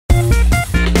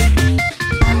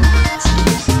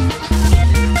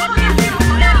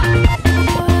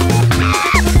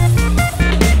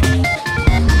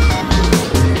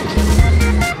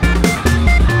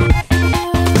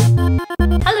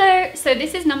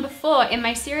Kong before in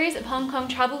my series of Hong Kong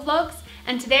travel vlogs,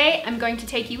 and today I'm going to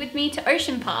take you with me to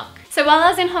Ocean Park. So while I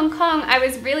was in Hong Kong, I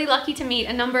was really lucky to meet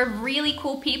a number of really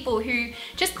cool people who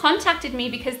just contacted me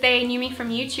because they knew me from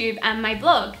YouTube and my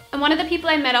blog. And one of the people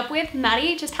I met up with,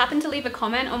 Maddy, just happened to leave a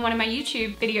comment on one of my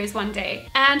YouTube videos one day.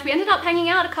 And we ended up hanging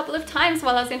out a couple of times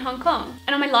while I was in Hong Kong.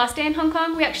 And on my last day in Hong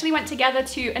Kong, we actually went together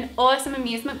to an awesome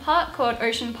amusement park called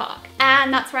Ocean Park.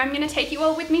 And that's where I'm gonna take you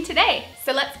all with me today.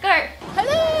 So let's go.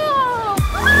 Hello!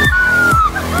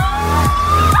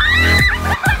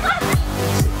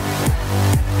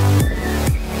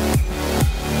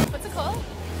 What's it called?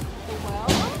 The well?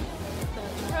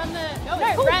 We're on the... No,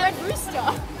 it's called Red Rooster.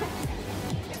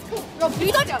 It's called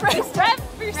Robusta. Red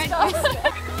Rooster.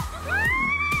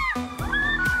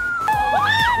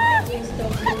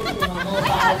 I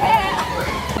have hair!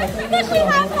 We literally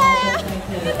have hair!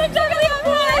 We literally have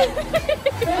hair!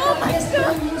 Oh my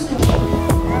god!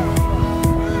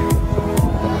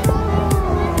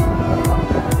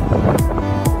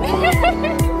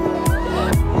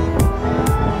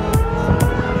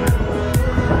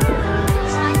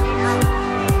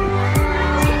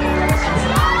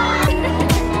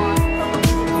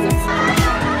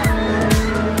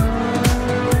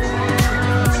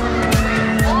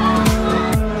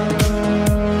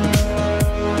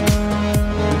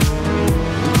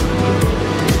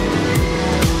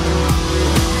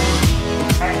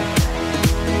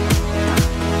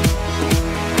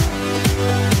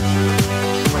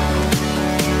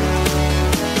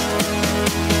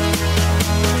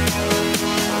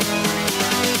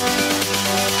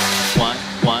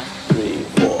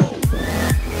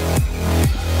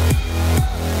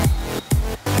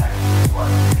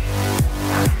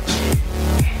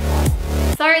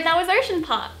 So that was Ocean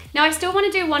Park. Now I still want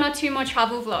to do one or two more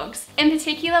travel vlogs. In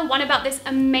particular, one about this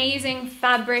amazing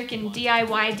fabric and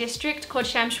DIY district called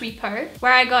Sham Shui Po,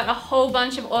 where I got a whole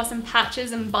bunch of awesome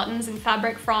patches and buttons and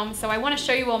fabric from, so I want to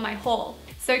show you all my haul.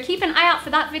 So keep an eye out for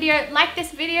that video, like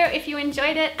this video if you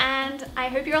enjoyed it, and I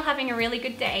hope you're all having a really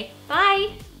good day.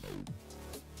 Bye!